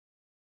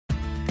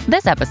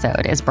This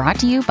episode is brought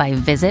to you by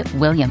Visit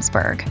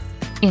Williamsburg.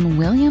 In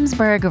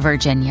Williamsburg,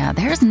 Virginia,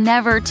 there's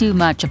never too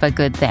much of a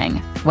good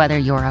thing. Whether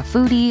you're a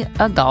foodie,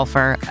 a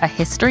golfer, a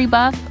history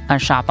buff, a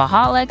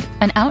shopaholic,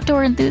 an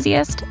outdoor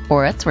enthusiast,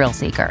 or a thrill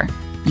seeker,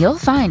 you'll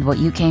find what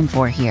you came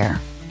for here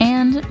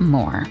and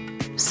more.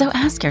 So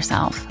ask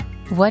yourself,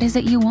 what is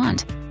it you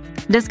want?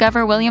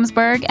 Discover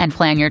Williamsburg and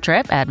plan your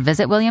trip at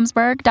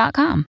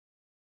visitwilliamsburg.com.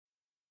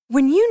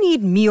 When you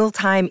need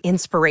mealtime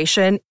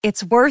inspiration,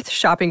 it's worth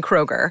shopping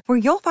Kroger, where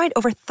you'll find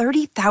over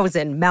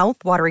 30,000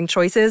 mouth-watering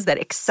choices that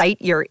excite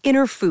your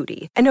inner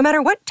foodie. And no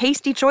matter what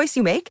tasty choice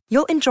you make,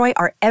 you'll enjoy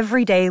our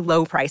everyday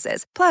low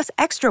prices, plus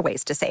extra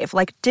ways to save,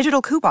 like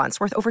digital coupons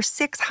worth over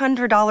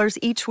 $600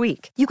 each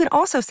week. You can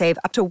also save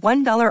up to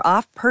 $1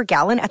 off per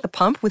gallon at the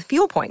pump with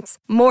fuel points.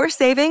 More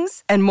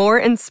savings and more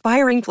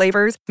inspiring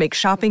flavors make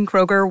shopping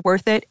Kroger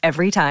worth it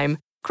every time.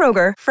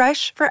 Kroger,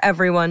 fresh for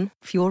everyone.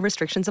 Fuel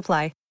restrictions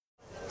apply.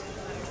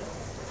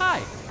 Hi,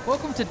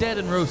 welcome to Dead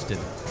and Roasted.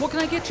 What can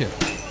I get you?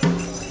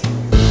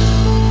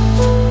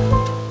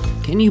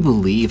 Can you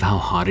believe how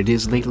hot it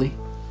is lately?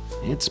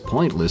 It's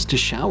pointless to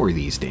shower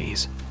these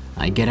days.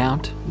 I get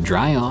out,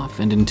 dry off,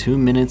 and in 2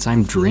 minutes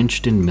I'm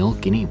drenched in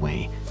milk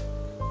anyway.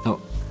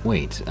 Oh,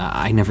 wait,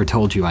 I never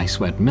told you I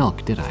sweat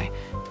milk, did I?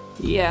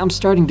 Yeah, I'm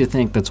starting to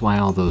think that's why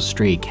all those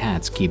stray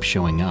cats keep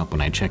showing up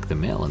when I check the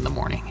mail in the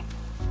morning.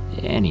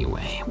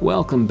 Anyway,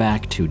 welcome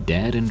back to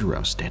Dead and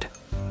Roasted.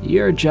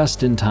 You're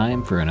just in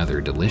time for another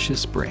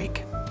delicious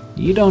break.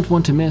 You don't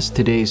want to miss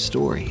today's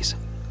stories.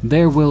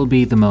 There will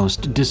be the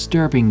most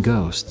disturbing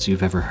ghosts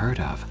you've ever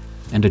heard of,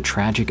 and a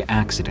tragic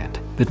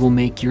accident that will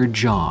make your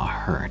jaw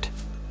hurt.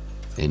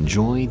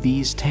 Enjoy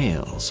these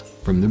tales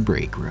from the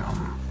break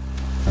room.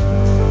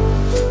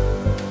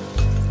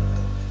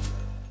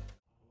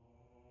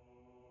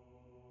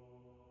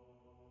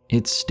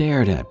 It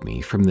stared at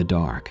me from the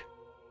dark,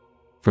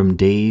 from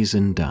days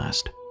and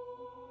dust.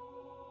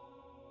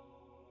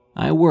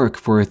 I work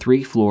for a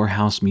 3-floor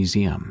house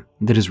museum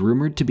that is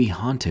rumored to be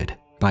haunted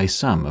by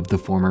some of the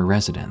former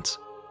residents,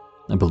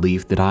 a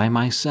belief that I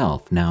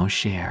myself now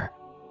share.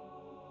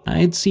 I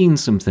had seen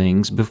some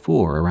things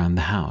before around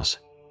the house,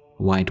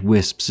 white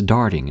wisps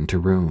darting into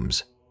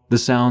rooms, the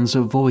sounds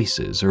of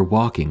voices or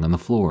walking on the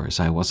floors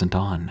I wasn't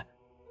on.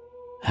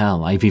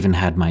 Hell, I've even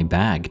had my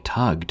bag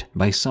tugged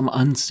by some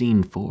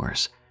unseen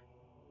force.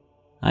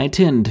 I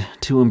tend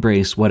to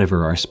embrace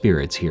whatever our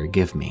spirits here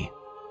give me.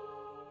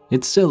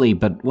 It's silly,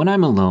 but when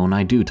I'm alone,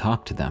 I do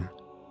talk to them.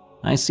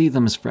 I see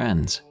them as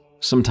friends,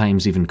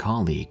 sometimes even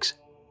colleagues.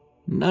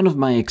 None of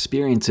my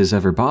experiences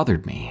ever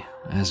bothered me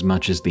as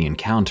much as the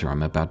encounter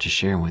I'm about to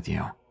share with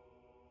you.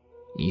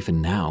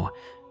 Even now,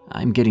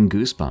 I'm getting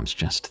goosebumps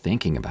just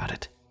thinking about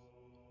it.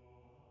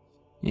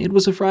 It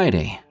was a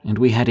Friday, and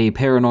we had a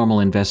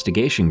paranormal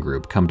investigation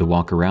group come to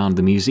walk around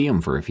the museum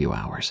for a few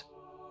hours.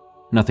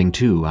 Nothing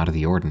too out of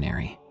the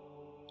ordinary.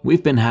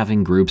 We've been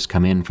having groups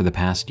come in for the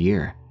past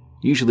year,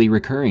 usually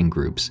recurring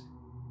groups,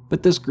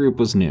 but this group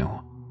was new.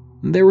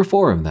 There were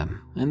 4 of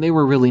them, and they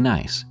were really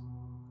nice.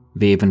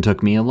 They even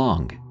took me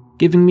along,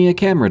 giving me a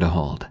camera to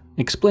hold,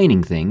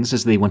 explaining things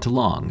as they went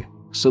along,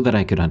 so that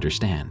I could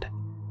understand.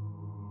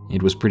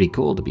 It was pretty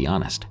cool, to be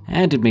honest,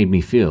 and it made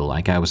me feel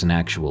like I was an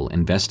actual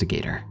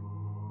investigator.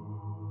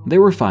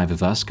 There were 5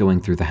 of us going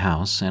through the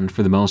house, and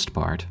for the most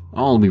part,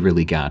 all we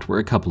really got were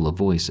a couple of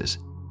voices.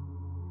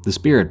 The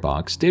spirit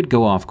box did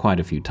go off quite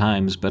a few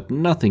times, but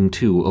nothing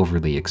too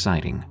overly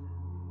exciting.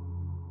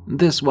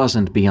 This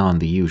wasn't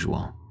beyond the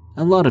usual.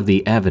 A lot of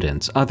the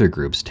evidence other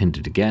groups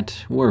tended to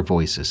get were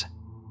voices.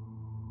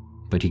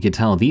 But you could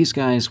tell these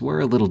guys were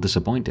a little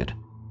disappointed.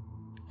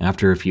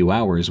 After a few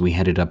hours, we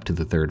headed up to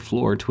the 3rd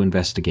floor to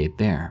investigate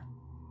there.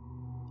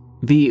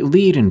 The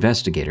lead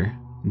investigator,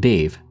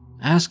 Dave,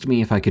 asked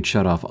me if I could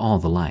shut off all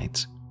the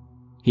lights.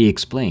 He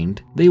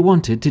explained they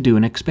wanted to do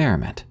an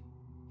experiment.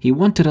 He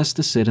wanted us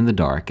to sit in the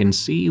dark and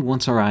see,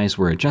 once our eyes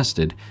were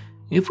adjusted,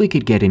 if we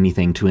could get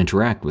anything to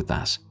interact with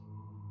us.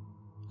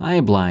 I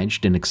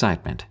obliged in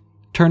excitement,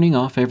 turning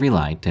off every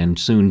light and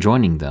soon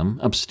joining them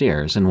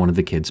upstairs in one of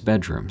the kids'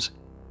 bedrooms.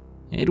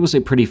 It was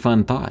a pretty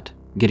fun thought,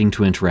 getting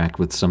to interact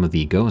with some of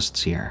the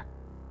ghosts here.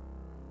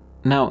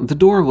 Now, the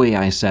doorway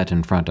I sat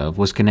in front of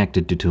was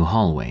connected to 2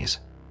 hallways.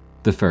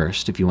 The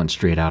first, if you went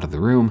straight out of the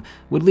room,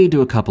 would lead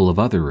to a couple of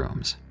other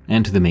rooms,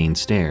 and to the main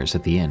stairs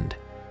at the end.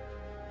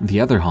 The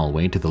other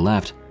hallway to the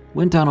left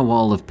went down a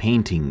wall of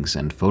paintings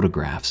and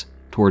photographs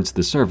towards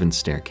the servants'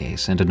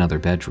 staircase and another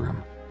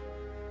bedroom.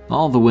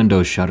 All the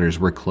window shutters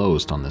were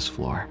closed on this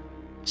floor,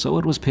 so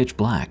it was pitch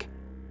black.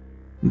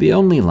 The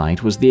only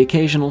light was the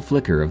occasional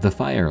flicker of the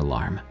fire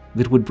alarm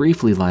that would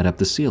briefly light up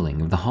the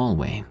ceiling of the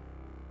hallway.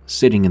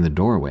 Sitting in the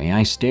doorway,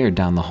 I stared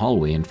down the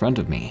hallway in front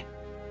of me,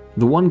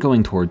 the one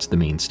going towards the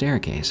main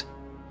staircase,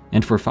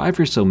 and for 5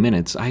 or so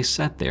minutes I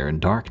sat there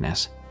in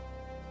darkness.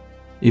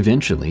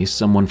 Eventually,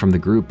 someone from the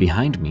group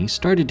behind me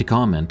started to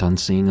comment on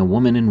seeing a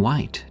woman in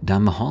white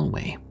down the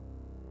hallway,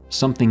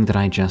 something that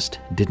I just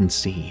didn't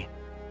see.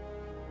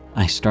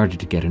 I started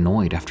to get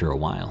annoyed after a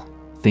while,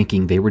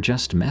 thinking they were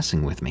just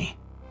messing with me.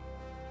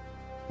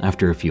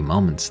 After a few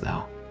moments,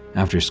 though,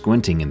 after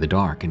squinting in the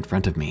dark in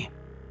front of me,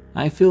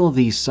 I feel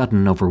the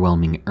sudden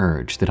overwhelming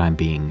urge that I'm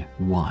being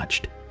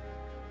watched.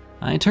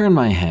 I turn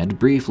my head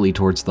briefly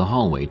towards the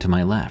hallway to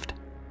my left,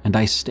 and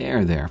I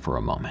stare there for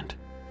a moment,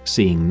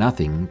 seeing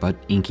nothing but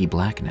inky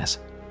blackness.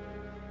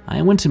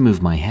 I went to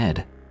move my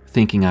head,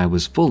 thinking I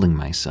was fooling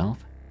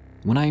myself,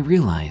 when I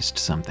realized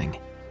something.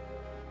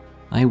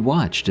 I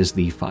watched as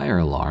the fire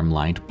alarm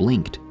light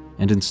blinked,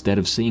 and instead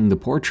of seeing the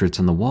portraits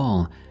on the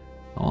wall,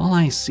 all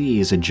I see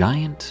is a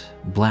giant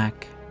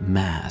black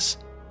mass.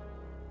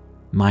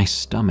 My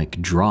stomach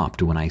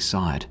dropped when I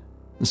saw it,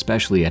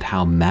 especially at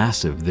how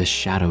massive this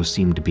shadow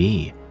seemed to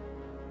be.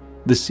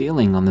 The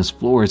ceiling on this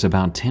floor is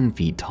about 10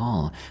 feet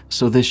tall,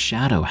 so this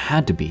shadow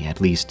had to be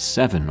at least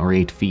 7 or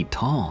 8 feet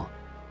tall.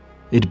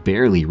 It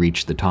barely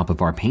reached the top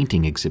of our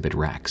painting exhibit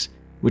racks,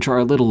 which are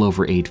a little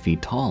over 8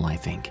 feet tall, I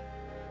think.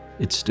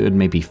 It stood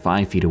maybe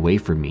 5 feet away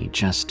from me,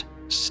 just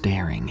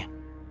staring.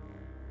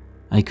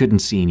 I couldn't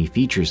see any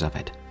features of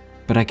it,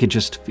 but I could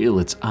just feel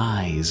its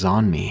eyes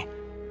on me.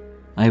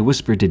 I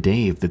whispered to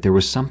Dave that there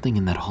was something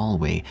in that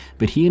hallway,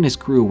 but he and his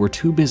crew were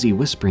too busy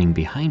whispering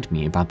behind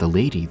me about the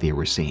lady they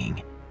were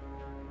seeing.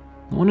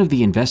 One of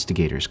the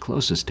investigators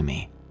closest to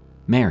me,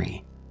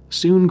 Mary,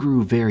 soon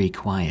grew very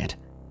quiet.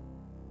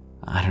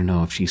 I don't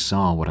know if she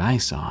saw what I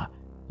saw,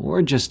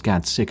 or just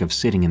got sick of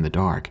sitting in the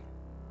dark,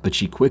 but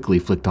she quickly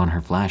flicked on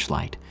her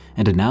flashlight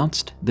and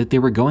announced that they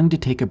were going to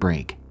take a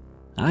break.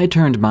 I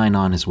turned mine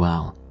on as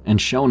well and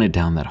shone it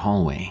down that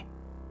hallway.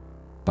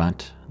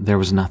 But there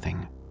was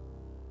nothing.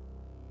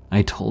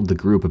 I told the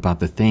group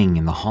about the thing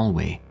in the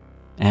hallway,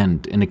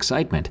 and in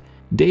excitement,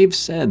 Dave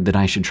said that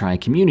I should try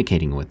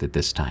communicating with it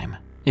this time,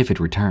 if it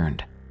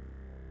returned.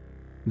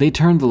 They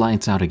turned the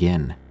lights out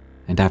again,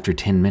 and after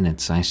 10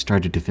 minutes I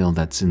started to feel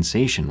that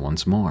sensation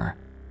once more.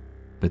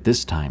 But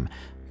this time,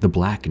 the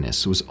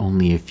blackness was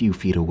only a few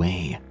feet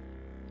away.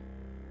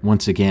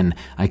 Once again,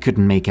 I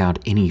couldn't make out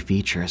any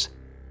features.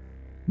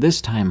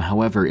 This time,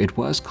 however, it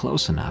was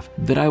close enough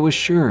that I was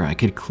sure I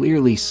could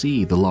clearly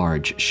see the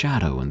large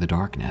shadow in the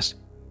darkness.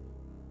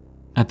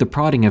 At the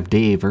prodding of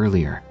Dave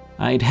earlier,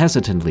 I'd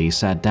hesitantly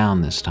sat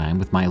down this time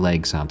with my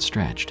legs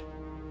outstretched,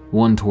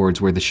 one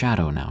towards where the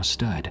shadow now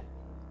stood.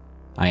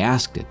 I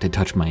asked it to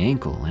touch my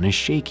ankle in a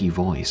shaky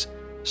voice,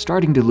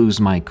 starting to lose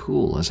my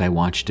cool as I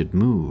watched it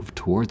move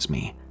towards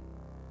me.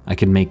 I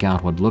could make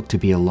out what looked to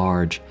be a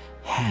large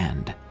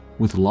hand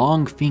with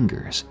long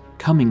fingers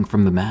coming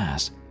from the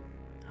mass.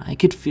 I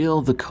could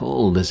feel the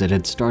cold as it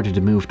had started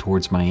to move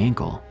towards my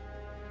ankle.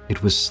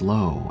 It was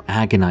slow,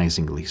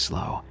 agonizingly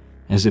slow,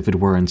 as if it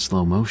were in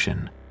slow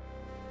motion.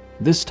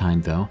 This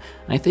time, though,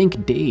 I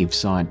think Dave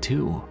saw it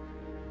too.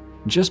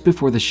 Just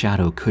before the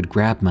shadow could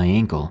grab my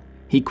ankle,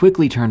 he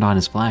quickly turned on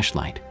his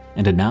flashlight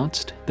and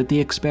announced that the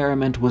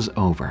experiment was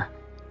over.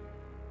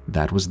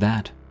 That was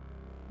that.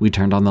 We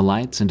turned on the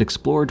lights and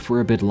explored for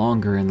a bit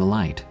longer in the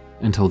light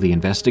until the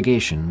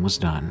investigation was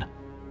done.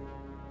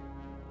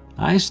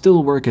 I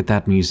still work at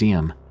that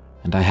museum,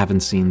 and I haven't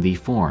seen the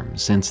form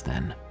since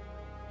then.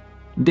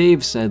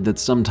 Dave said that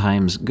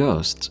sometimes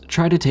ghosts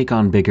try to take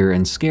on bigger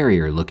and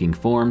scarier looking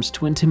forms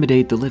to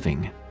intimidate the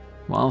living,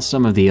 while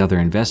some of the other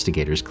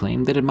investigators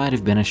claim that it might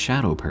have been a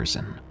shadow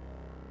person.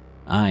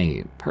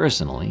 I,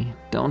 personally,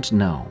 don't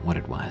know what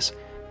it was,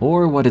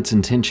 or what its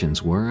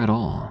intentions were at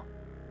all.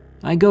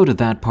 I go to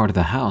that part of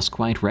the house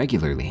quite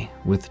regularly,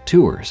 with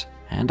tours,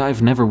 and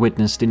I've never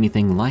witnessed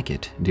anything like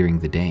it during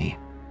the day.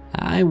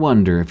 I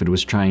wonder if it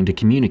was trying to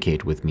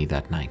communicate with me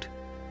that night,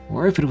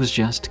 or if it was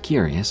just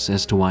curious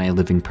as to why a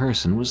living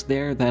person was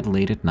there that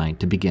late at night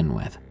to begin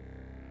with.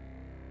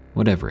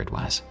 Whatever it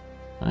was,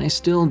 I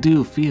still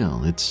do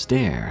feel its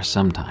stare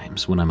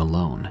sometimes when I'm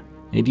alone.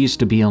 It used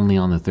to be only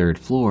on the 3rd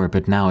floor,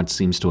 but now it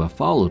seems to have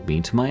followed me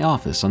to my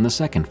office on the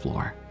 2nd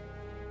floor.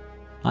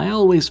 I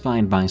always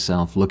find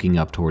myself looking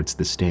up towards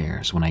the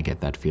stairs when I get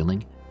that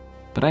feeling,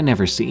 but I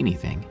never see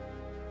anything.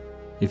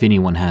 If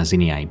anyone has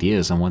any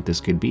ideas on what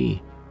this could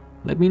be,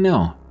 let me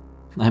know.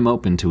 I'm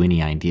open to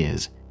any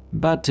ideas,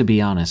 but to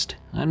be honest,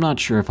 I'm not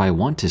sure if I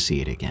want to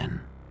see it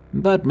again.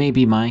 But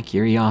maybe my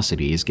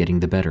curiosity is getting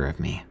the better of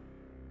me.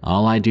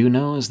 All I do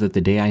know is that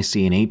the day I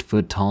see an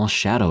 8-foot-tall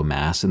shadow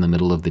mass in the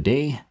middle of the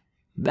day,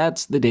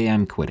 that's the day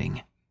I'm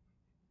quitting.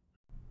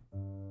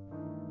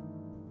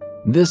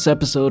 This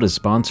episode is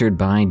sponsored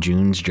by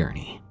June's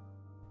Journey.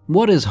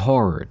 What is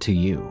horror to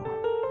you?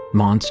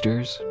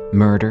 Monsters?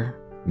 Murder?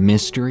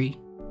 Mystery?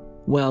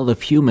 Well,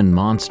 if human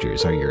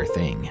monsters are your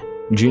thing,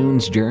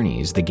 June's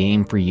Journey is the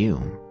game for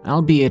you,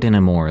 albeit in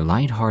a more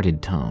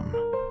lighthearted tone.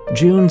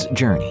 June's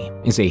Journey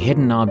is a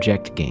hidden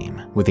object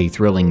game with a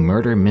thrilling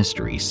murder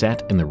mystery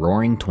set in the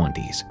Roaring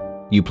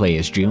 '20s. You play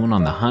as June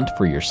on the hunt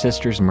for your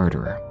sister's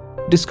murderer.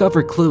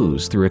 Discover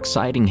clues through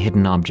exciting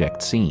hidden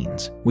object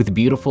scenes with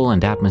beautiful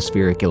and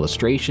atmospheric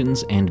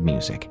illustrations and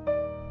music.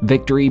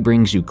 Victory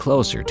brings you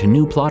closer to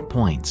new plot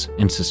points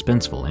and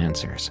suspenseful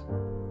answers.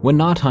 When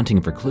not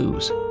hunting for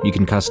clues, you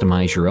can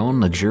customize your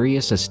own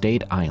luxurious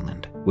estate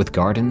island with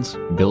gardens,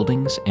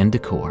 buildings, and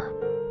decor.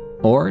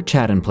 Or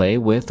chat and play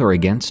with or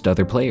against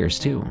other players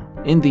too,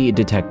 in the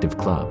Detective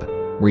Club,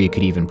 where you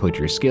could even put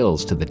your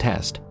skills to the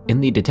test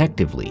in the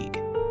Detective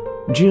League.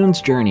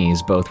 June's Journey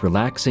is both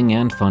relaxing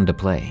and fun to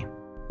play.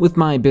 With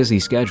my busy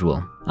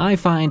schedule, I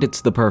find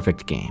it's the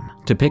perfect game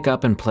to pick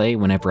up and play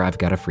whenever I've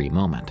got a free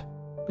moment.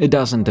 It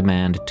doesn't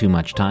demand too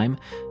much time,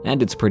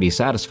 and it's pretty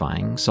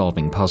satisfying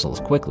solving puzzles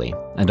quickly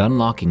and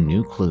unlocking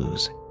new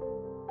clues.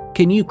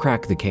 Can you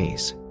crack the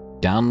case?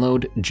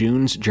 Download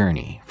June's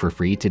Journey for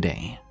free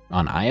today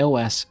on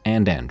iOS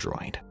and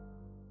Android.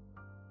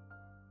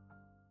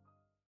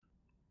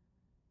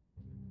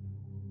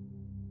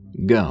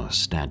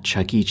 Ghost at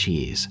Chuck E.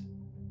 Cheese.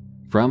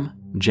 From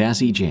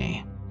Jazzy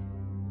J.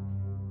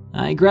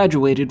 I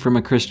graduated from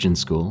a Christian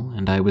school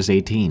and I was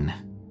 18,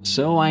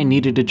 so I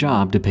needed a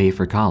job to pay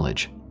for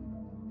college.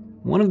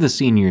 One of the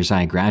seniors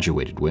I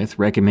graduated with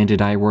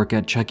recommended I work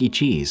at Chuck E.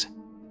 Cheese,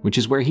 which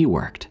is where he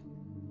worked.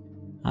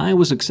 I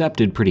was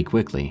accepted pretty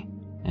quickly,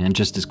 and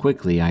just as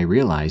quickly I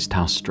realized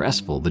how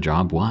stressful the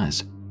job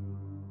was.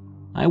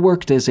 I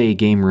worked as a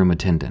game room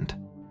attendant.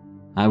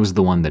 I was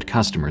the one that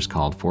customers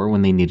called for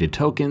when they needed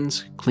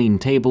tokens,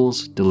 cleaned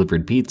tables,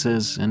 delivered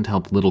pizzas, and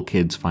helped little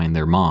kids find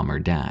their mom or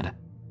dad.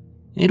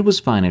 It was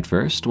fine at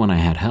first when I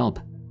had help,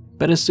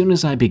 but as soon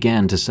as I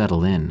began to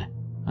settle in,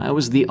 I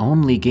was the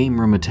only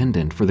game room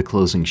attendant for the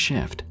closing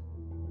shift.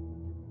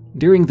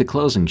 During the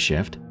closing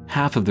shift,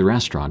 half of the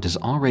restaurant is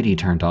already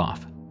turned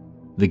off.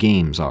 The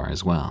games are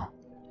as well,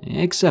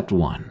 except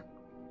one,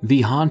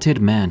 The Haunted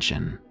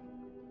Mansion.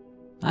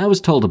 I was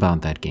told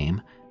about that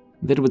game,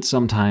 that it would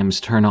sometimes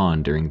turn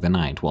on during the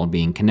night while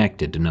being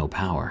connected to no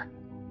power.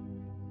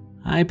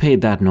 I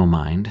paid that no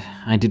mind.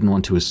 I didn't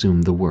want to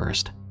assume the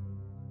worst.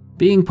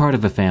 Being part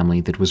of a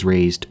family that was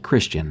raised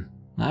Christian,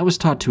 I was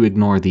taught to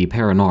ignore the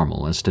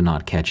paranormal as to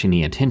not catch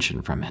any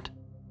attention from it.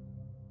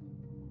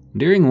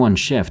 During one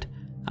shift,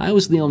 I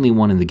was the only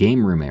one in the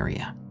game room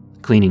area,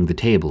 cleaning the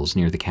tables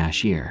near the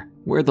cashier,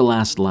 where the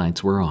last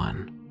lights were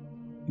on.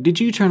 "Did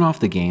you turn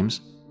off the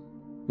games?"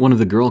 One of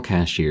the girl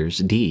cashiers,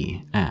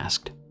 Dee,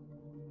 asked.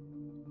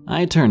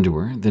 I turned to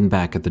her, then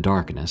back at the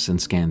darkness and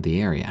scanned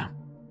the area.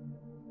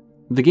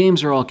 "The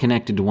games are all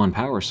connected to one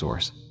power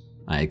source,"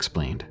 I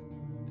explained.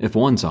 "If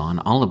one's on,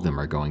 all of them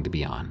are going to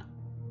be on."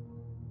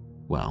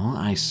 "Well,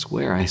 I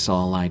swear I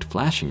saw a light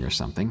flashing or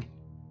something.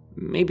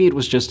 Maybe it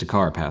was just a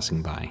car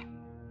passing by."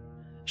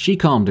 She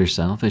calmed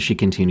herself as she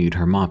continued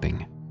her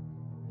mopping.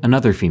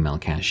 Another female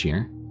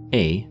cashier,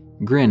 A,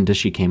 grinned as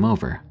she came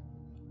over.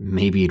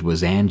 "Maybe it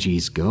was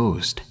Angie's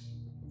ghost."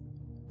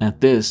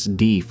 At this,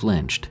 D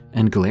flinched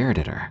and glared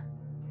at her.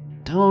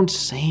 "Don't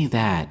say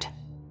that."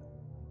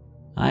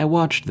 I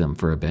watched them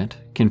for a bit,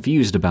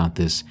 confused about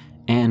this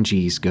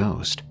Angie's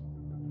ghost.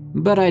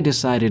 But I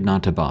decided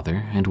not to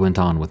bother and went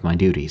on with my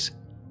duties.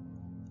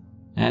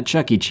 At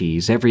Chuck E.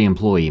 Cheese, every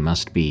employee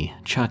must be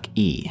Chuck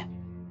E.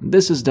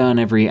 This is done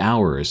every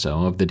hour or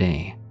so of the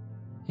day.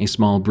 A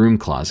small broom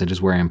closet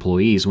is where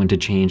employees went to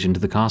change into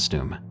the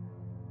costume.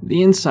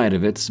 The inside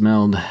of it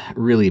smelled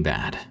really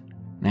bad,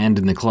 and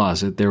in the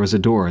closet there was a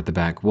door at the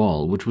back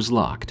wall which was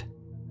locked.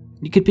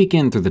 You could peek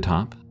in through the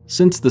top,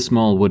 since the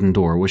small wooden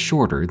door was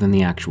shorter than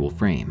the actual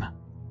frame.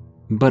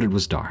 But it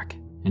was dark,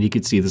 and you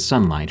could see the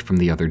sunlight from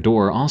the other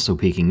door also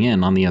peeking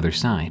in on the other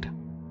side.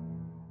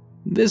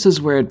 This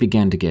is where it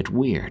began to get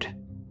weird.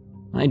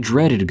 I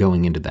dreaded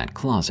going into that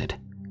closet.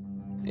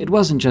 It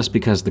wasn't just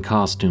because the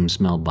costume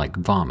smelled like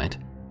vomit,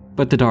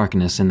 but the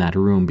darkness in that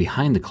room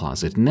behind the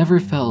closet never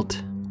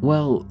felt,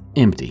 well,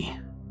 empty.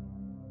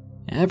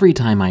 Every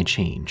time I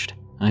changed,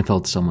 I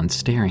felt someone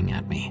staring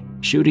at me,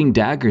 shooting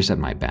daggers at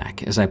my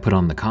back as I put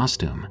on the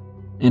costume,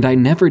 and I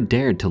never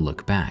dared to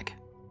look back,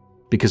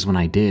 because when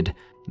I did,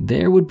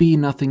 there would be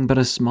nothing but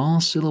a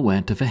small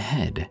silhouette of a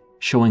head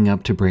showing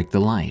up to break the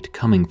light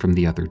coming from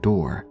the other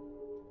door.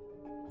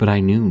 But I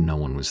knew no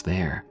one was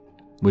there,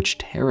 which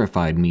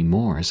terrified me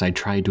more as I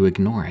tried to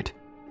ignore it.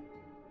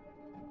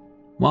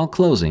 While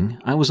closing,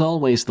 I was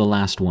always the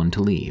last one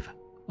to leave,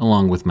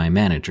 along with my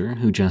manager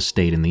who just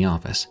stayed in the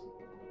office.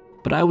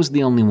 But I was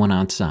the only one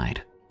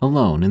outside,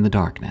 alone in the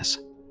darkness.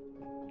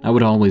 I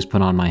would always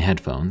put on my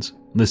headphones,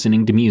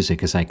 listening to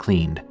music as I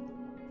cleaned,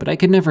 but I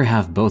could never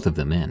have both of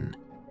them in.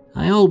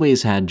 I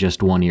always had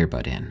just one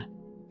earbud in,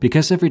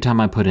 because every time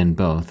I put in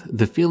both,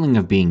 the feeling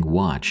of being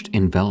watched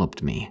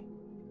enveloped me.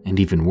 And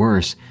even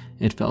worse,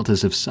 it felt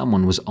as if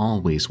someone was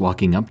always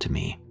walking up to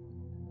me.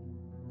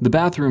 The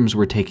bathrooms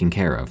were taken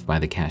care of by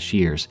the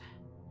cashiers.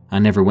 I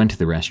never went to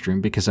the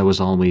restroom because I was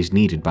always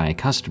needed by a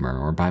customer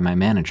or by my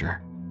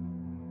manager.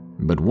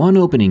 But one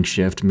opening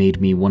shift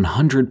made me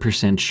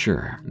 100%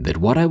 sure that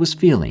what I was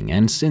feeling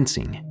and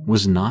sensing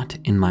was not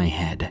in my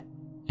head,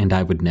 and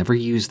I would never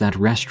use that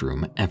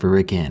restroom ever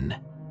again.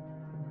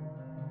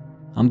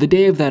 On the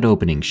day of that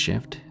opening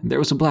shift, there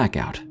was a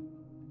blackout.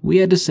 We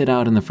had to sit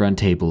out in the front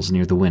tables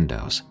near the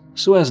windows,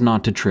 so as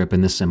not to trip in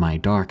the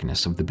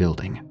semi-darkness of the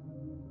building.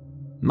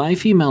 My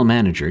female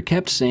manager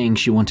kept saying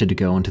she wanted to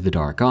go into the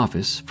dark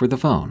office for the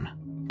phone,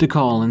 to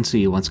call and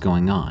see what's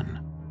going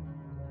on.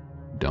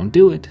 "Don't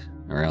do it,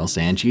 or else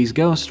Angie's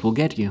ghost will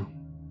get you."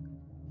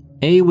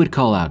 A would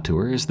call out to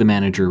her as the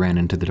manager ran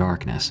into the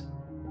darkness.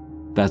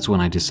 That's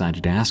when I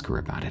decided to ask her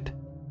about it.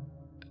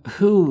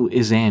 "Who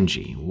is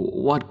Angie?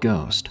 What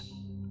ghost?"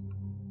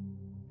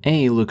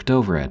 A looked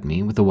over at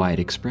me with a wide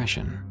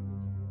expression.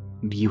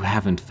 "You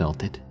haven't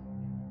felt it?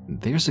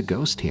 There's a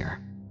ghost here.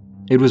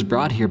 It was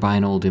brought here by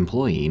an old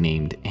employee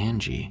named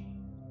Angie."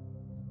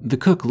 The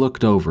cook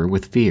looked over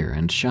with fear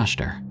and shushed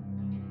her.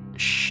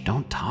 "Shh,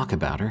 don't talk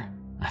about her.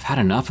 I've had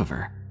enough of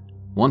her.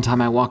 One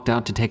time I walked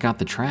out to take out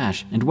the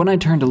trash, and when I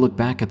turned to look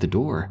back at the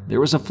door,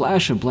 there was a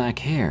flash of black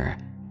hair.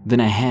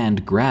 Then a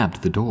hand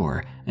grabbed the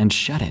door and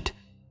shut it.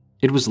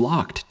 It was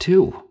locked,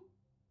 too,"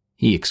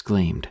 he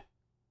exclaimed.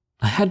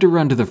 "I had to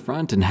run to the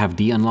front and have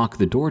Dee unlock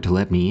the door to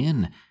let me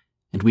in,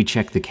 and we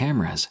checked the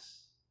cameras.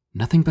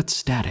 Nothing but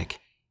static."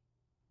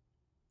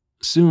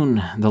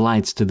 Soon, the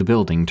lights to the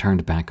building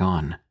turned back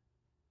on.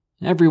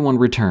 Everyone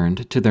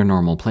returned to their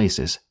normal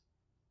places.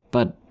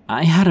 But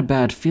I had a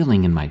bad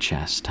feeling in my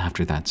chest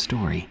after that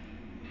story.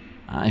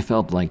 I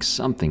felt like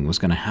something was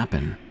going to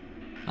happen.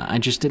 I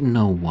just didn't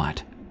know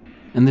what.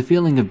 And the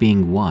feeling of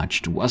being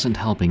watched wasn't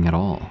helping at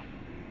all.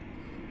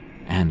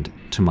 And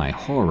to my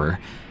horror,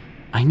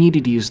 I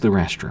needed to use the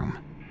restroom.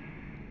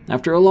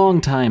 After a long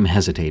time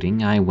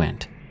hesitating, I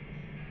went.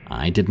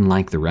 I didn't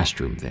like the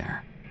restroom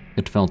there.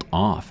 It felt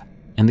off,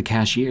 and the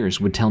cashiers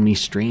would tell me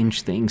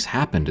strange things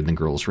happened in the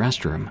girls'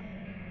 restroom.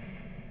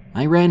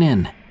 I ran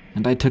in,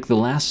 and I took the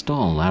last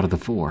stall out of the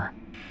 4.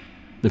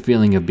 The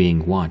feeling of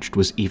being watched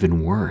was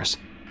even worse.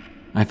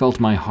 I felt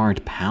my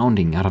heart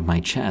pounding out of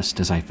my chest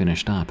as I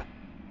finished up.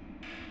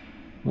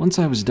 Once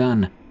I was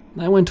done,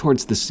 I went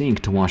towards the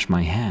sink to wash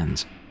my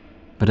hands.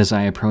 But as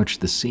I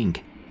approached the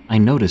sink, I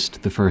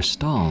noticed the first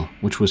stall,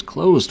 which was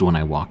closed when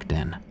I walked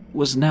in,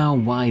 was now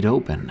wide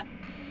open,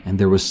 and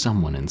there was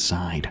someone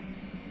inside.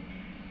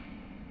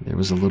 There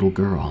was a little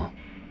girl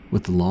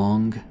with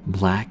long,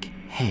 black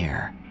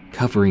hair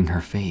covering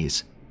her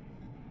face.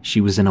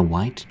 She was in a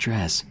white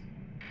dress.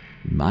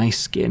 My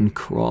skin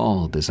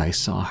crawled as I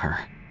saw her.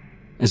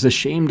 As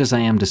ashamed as I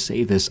am to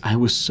say this, I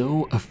was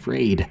so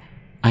afraid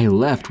I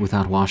left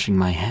without washing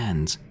my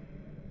hands.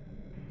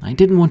 I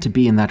didn't want to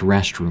be in that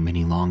restroom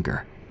any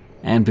longer,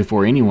 and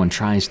before anyone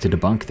tries to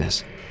debunk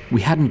this,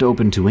 we hadn't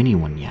opened to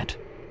anyone yet,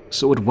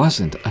 so it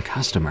wasn't a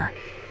customer,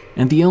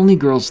 and the only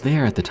girls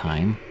there at the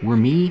time were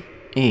me,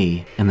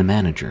 A, and the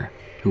manager,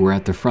 who were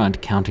at the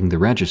front counting the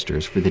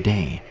registers for the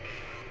day.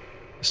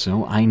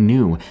 So I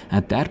knew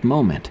at that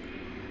moment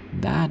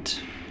that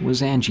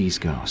was Angie's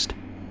ghost,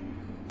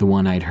 the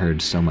one I'd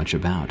heard so much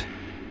about,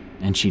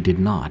 and she did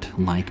not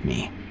like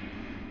me.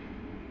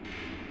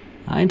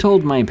 I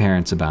told my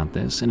parents about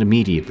this, and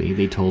immediately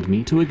they told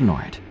me to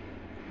ignore it.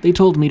 They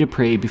told me to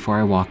pray before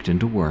I walked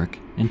into work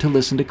and to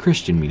listen to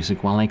Christian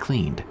music while I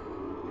cleaned.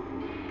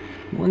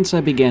 Once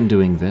I began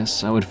doing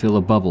this, I would feel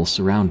a bubble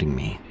surrounding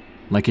me,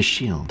 like a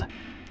shield,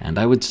 and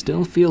I would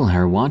still feel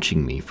her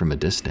watching me from a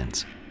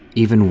distance,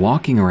 even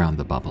walking around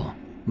the bubble,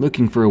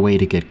 looking for a way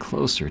to get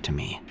closer to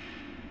me.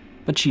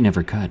 But she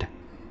never could,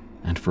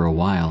 and for a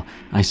while,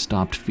 I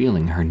stopped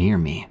feeling her near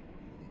me.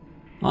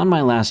 On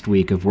my last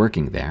week of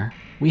working there,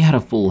 we had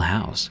a full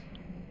house.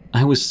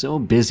 I was so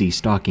busy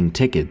stocking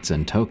tickets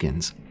and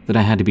tokens that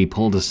I had to be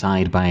pulled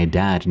aside by a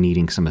dad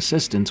needing some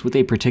assistance with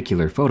a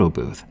particular photo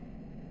booth.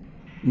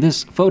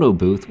 This photo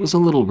booth was a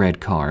little red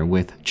car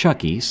with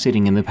Chucky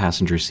sitting in the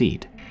passenger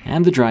seat,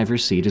 and the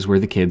driver's seat is where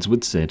the kids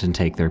would sit and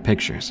take their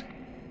pictures.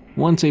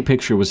 Once a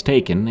picture was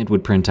taken, it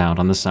would print out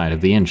on the side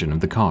of the engine of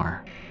the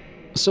car.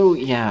 "So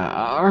yeah,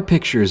 our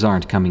pictures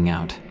aren't coming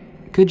out.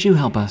 Could you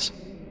help us?"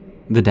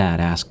 the dad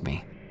asked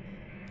me.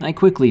 I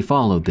quickly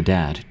followed the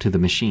dad to the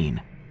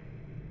machine.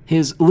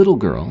 His little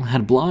girl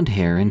had blonde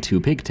hair and 2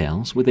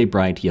 pigtails with a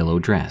bright yellow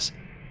dress.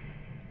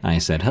 I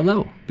said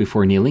hello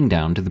before kneeling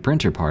down to the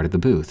printer part of the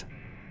booth.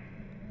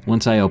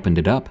 Once I opened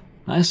it up,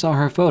 I saw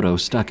her photo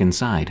stuck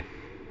inside.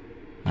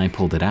 I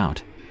pulled it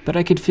out, but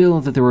I could feel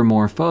that there were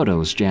more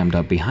photos jammed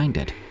up behind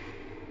it.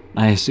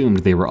 I assumed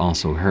they were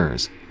also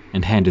hers,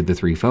 and handed the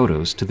 3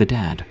 photos to the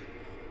dad.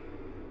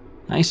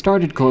 I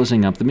started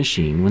closing up the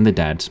machine when the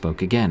dad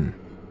spoke again.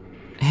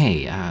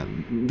 "Hey,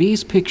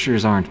 these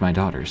pictures aren't my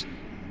daughter's."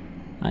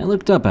 I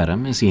looked up at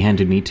him as he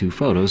handed me 2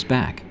 photos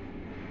back.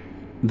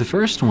 "The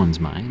first one's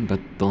mine, but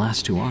the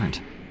last 2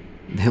 aren't.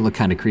 They look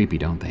kinda creepy,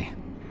 don't they?"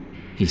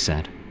 he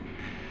said.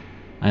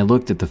 I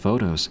looked at the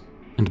photos,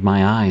 and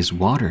my eyes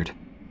watered.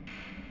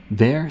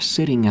 There,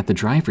 sitting at the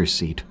driver's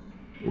seat,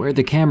 where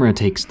the camera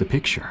takes the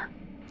picture,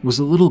 was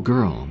a little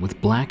girl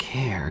with black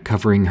hair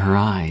covering her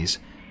eyes,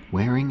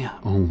 wearing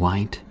a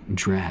white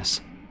dress.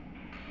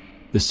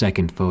 The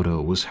second photo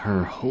was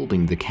her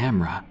holding the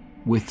camera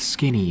with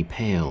skinny,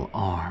 pale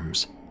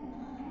arms.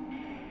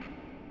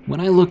 When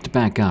I looked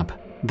back up,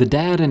 the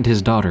dad and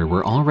his daughter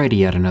were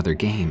already at another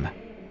game.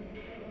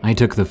 I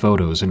took the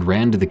photos and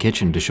ran to the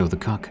kitchen to show the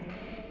cook.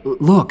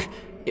 "Look,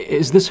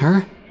 is this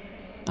her?"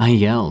 I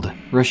yelled,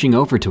 rushing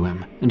over to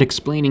him and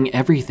explaining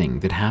everything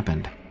that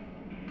happened.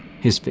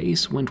 His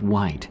face went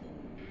white.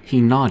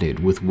 He nodded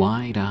with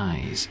wide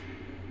eyes.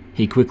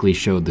 He quickly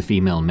showed the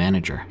female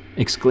manager,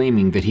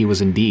 exclaiming that he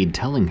was indeed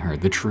telling her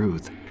the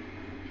truth.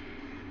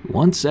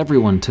 Once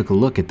everyone took a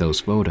look at those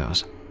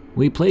photos,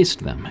 we placed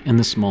them in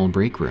the small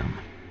break room,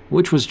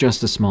 which was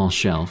just a small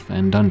shelf,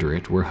 and under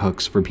it were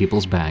hooks for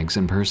people's bags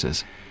and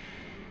purses.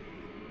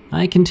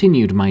 I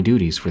continued my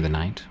duties for the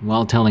night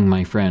while telling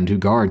my friend who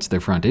guards the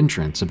front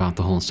entrance about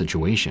the whole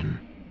situation.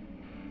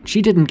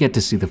 She didn't get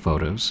to see the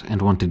photos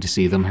and wanted to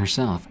see them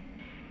herself.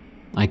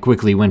 I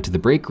quickly went to the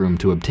break room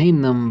to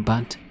obtain them,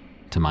 but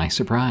to my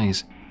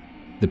surprise,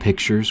 the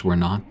pictures were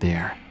not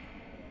there.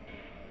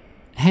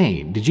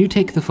 "Hey, did you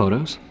take the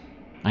photos?"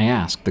 I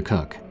asked the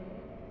cook.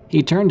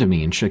 He turned to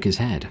me and shook his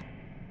head.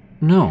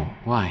 "No,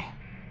 why?"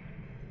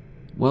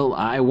 "Well,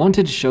 I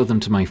wanted to show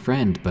them to my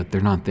friend, but they're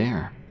not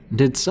there.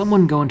 Did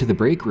someone go into the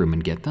break room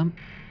and get them?"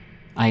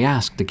 I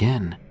asked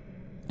again.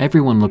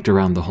 Everyone looked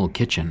around the whole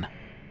kitchen.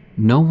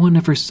 No one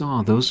ever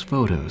saw those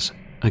photos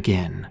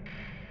again.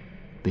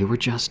 They were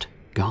just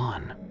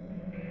gone.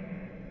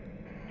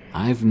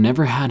 I've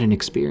never had an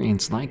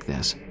experience like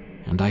this,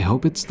 and I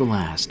hope it's the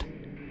last.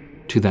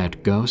 To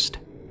that ghost,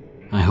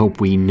 I hope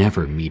we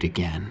never meet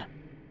again.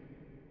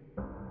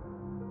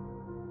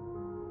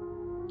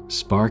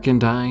 Spark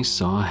and I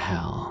saw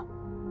hell.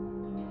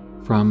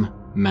 From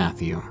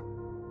Matthew.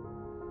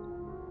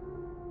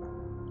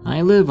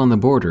 I live on the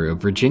border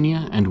of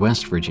Virginia and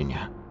West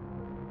Virginia.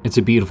 It's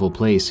a beautiful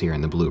place here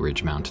in the Blue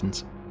Ridge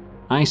Mountains.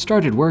 I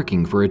started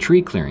working for a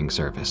tree clearing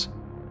service.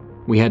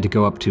 We had to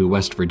go up to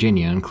West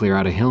Virginia and clear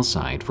out a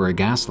hillside for a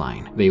gas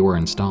line they were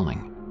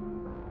installing.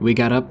 We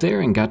got up there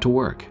and got to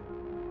work.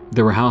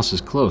 There were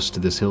houses close to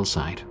this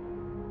hillside.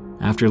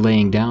 After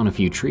laying down a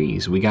few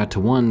trees, we got to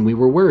one we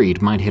were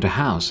worried might hit a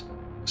house,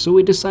 so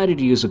we decided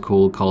to use a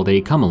tool called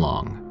a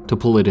come-along to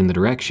pull it in the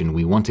direction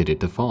we wanted it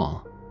to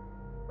fall.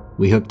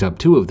 We hooked up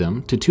 2 of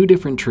them to 2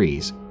 different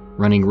trees,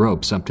 running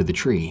ropes up to the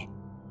tree.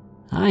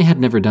 I had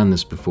never done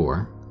this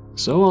before,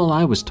 so all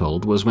I was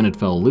told was when it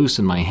fell loose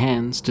in my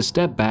hands to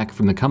step back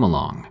from the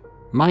come-along.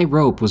 My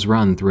rope was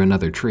run through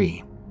another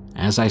tree.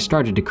 As I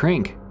started to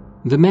crank,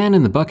 the man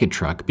in the bucket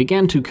truck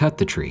began to cut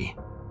the tree,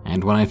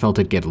 and when I felt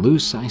it get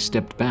loose, I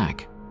stepped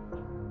back.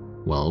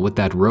 Well, with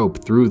that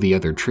rope through the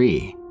other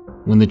tree,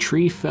 when the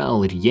tree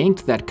fell, it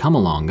yanked that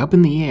come-along up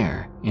in the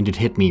air, and it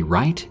hit me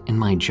right in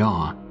my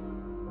jaw.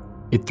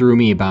 It threw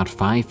me about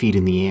 5 feet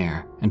in the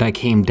air, and I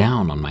came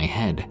down on my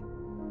head.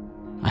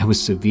 I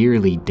was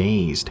severely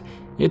dazed.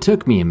 It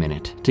took me a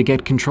minute to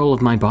get control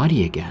of my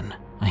body again.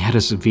 I had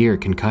a severe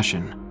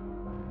concussion.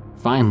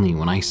 Finally,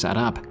 when I sat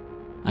up,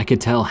 I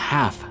could tell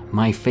half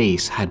my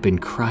face had been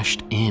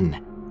crushed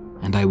in,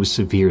 and I was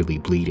severely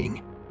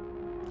bleeding.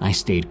 I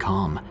stayed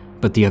calm,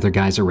 but the other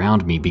guys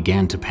around me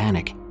began to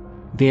panic.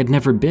 They had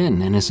never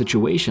been in a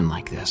situation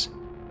like this.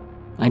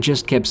 I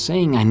just kept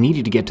saying I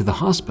needed to get to the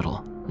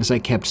hospital as I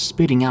kept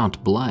spitting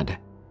out blood.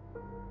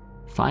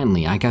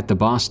 Finally, I got the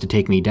boss to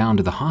take me down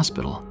to the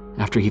hospital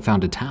after he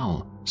found a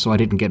towel so I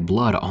didn't get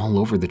blood all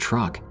over the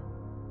truck.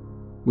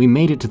 We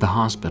made it to the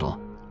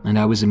hospital, and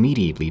I was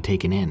immediately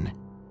taken in,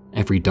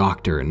 every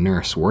doctor and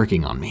nurse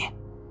working on me.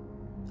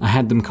 I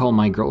had them call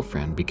my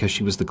girlfriend because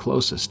she was the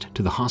closest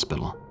to the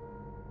hospital.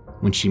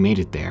 When she made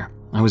it there,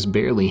 I was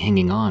barely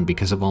hanging on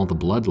because of all the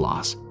blood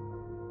loss.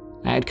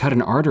 I had cut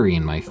an artery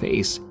in my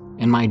face,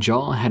 and my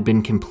jaw had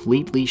been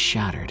completely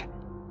shattered.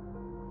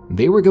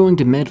 They were going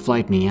to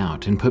med-flight me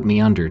out and put me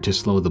under to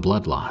slow the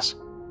blood loss.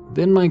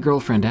 Then my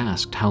girlfriend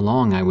asked how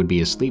long I would be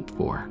asleep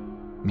for.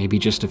 Maybe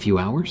just a few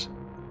hours?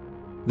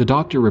 The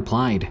doctor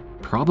replied,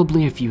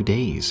 probably a few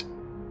days.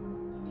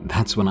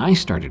 That's when I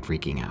started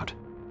freaking out,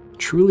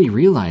 truly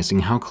realizing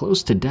how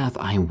close to death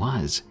I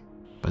was.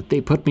 But they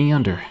put me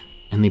under,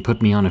 and they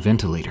put me on a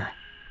ventilator.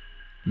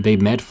 They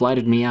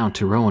med-flighted me out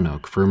to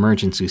Roanoke for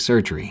emergency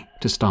surgery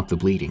to stop the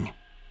bleeding.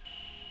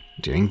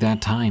 During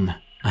that time,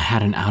 I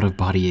had an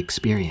out-of-body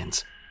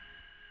experience.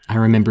 I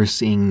remember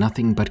seeing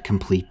nothing but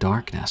complete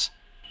darkness.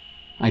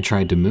 I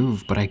tried to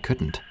move, but I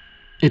couldn't.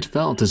 It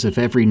felt as if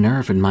every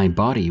nerve in my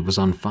body was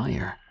on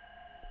fire.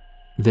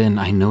 Then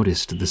I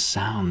noticed the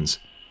sounds.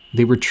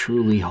 They were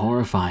truly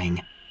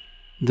horrifying.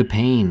 The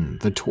pain,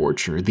 the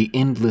torture, the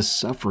endless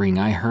suffering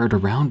I heard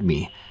around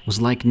me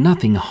was like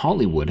nothing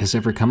Hollywood has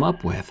ever come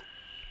up with.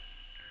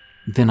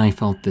 Then I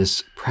felt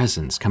this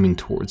presence coming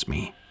towards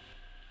me.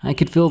 I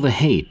could feel the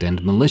hate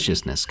and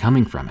maliciousness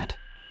coming from it.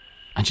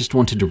 I just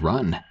wanted to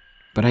run,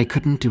 but I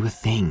couldn't do a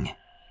thing.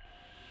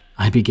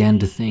 I began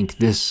to think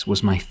this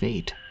was my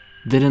fate,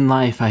 that in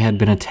life I had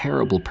been a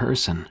terrible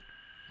person,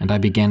 and I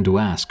began to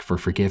ask for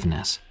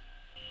forgiveness.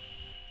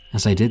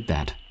 As I did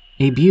that,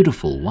 a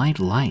beautiful white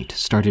light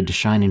started to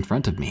shine in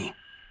front of me.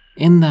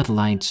 In that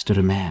light stood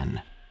a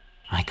man.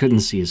 I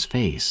couldn't see his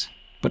face,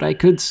 but I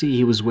could see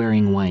he was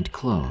wearing white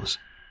clothes.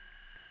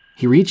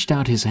 He reached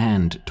out his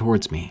hand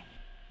towards me,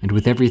 and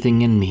with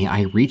everything in me,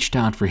 I reached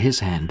out for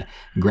his hand,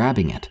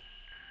 grabbing it.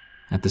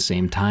 At the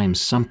same time,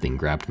 something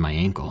grabbed my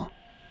ankle.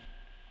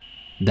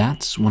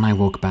 That's when I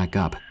woke back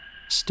up,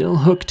 still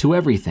hooked to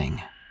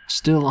everything,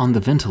 still on the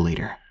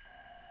ventilator.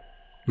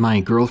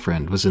 My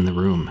girlfriend was in the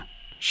room.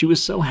 She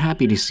was so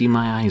happy to see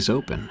my eyes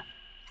open,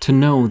 to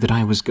know that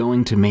I was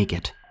going to make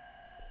it.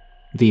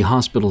 The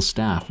hospital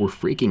staff were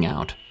freaking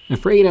out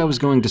afraid I was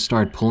going to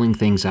start pulling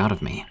things out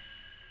of me.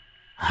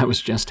 I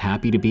was just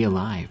happy to be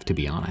alive, to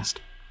be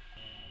honest.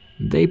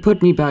 They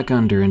put me back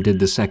under and did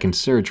the second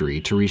surgery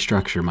to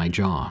restructure my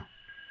jaw.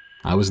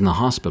 I was in the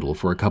hospital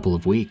for a couple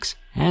of weeks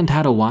and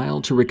had a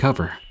while to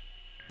recover,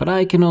 but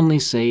I can only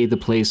say the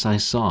place I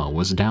saw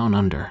was down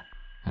under,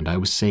 and I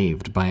was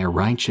saved by a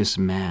righteous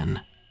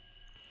man.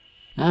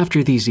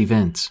 After these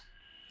events,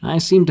 I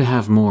seem to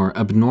have more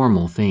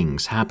abnormal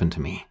things happen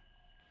to me,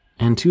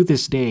 and to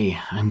this day,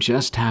 I'm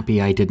just happy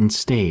I didn't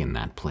stay in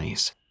that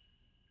place.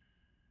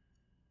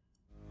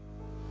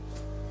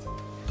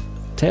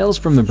 Tales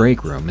from the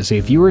Break Room is a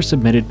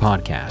viewer-submitted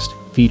podcast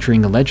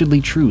featuring allegedly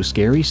true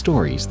scary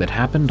stories that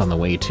happened on the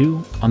way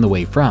to, on the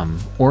way from,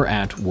 or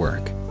at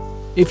work.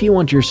 If you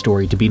want your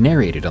story to be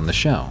narrated on the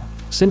show,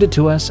 send it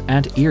to us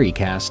at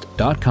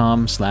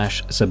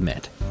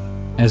eriecast.com/submit.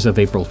 As of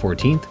April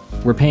 14th,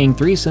 we're paying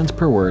 3 cents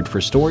per word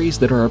for stories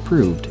that are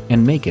approved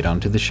and make it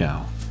onto the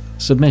show.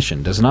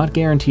 Submission does not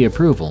guarantee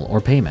approval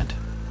or payment.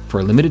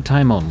 For a limited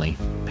time only,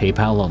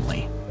 PayPal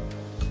only.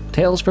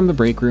 Tales from the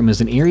Break Room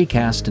is an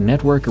EerieCast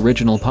Network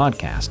original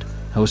podcast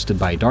hosted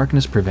by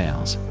Darkness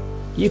Prevails.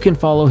 You can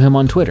follow him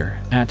on Twitter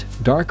at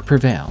Dark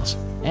Prevails,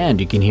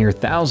 and you can hear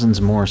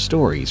thousands more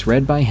stories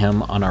read by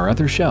him on our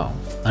other show,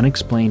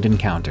 Unexplained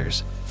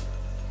Encounters.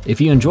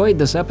 If you enjoyed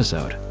this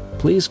episode,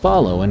 please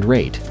follow and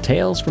rate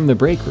Tales from the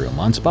Break Room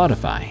on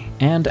Spotify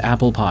and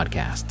Apple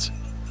Podcasts.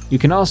 You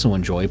can also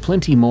enjoy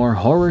plenty more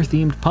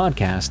horror-themed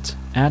podcasts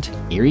at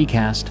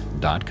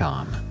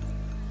EerieCast.com.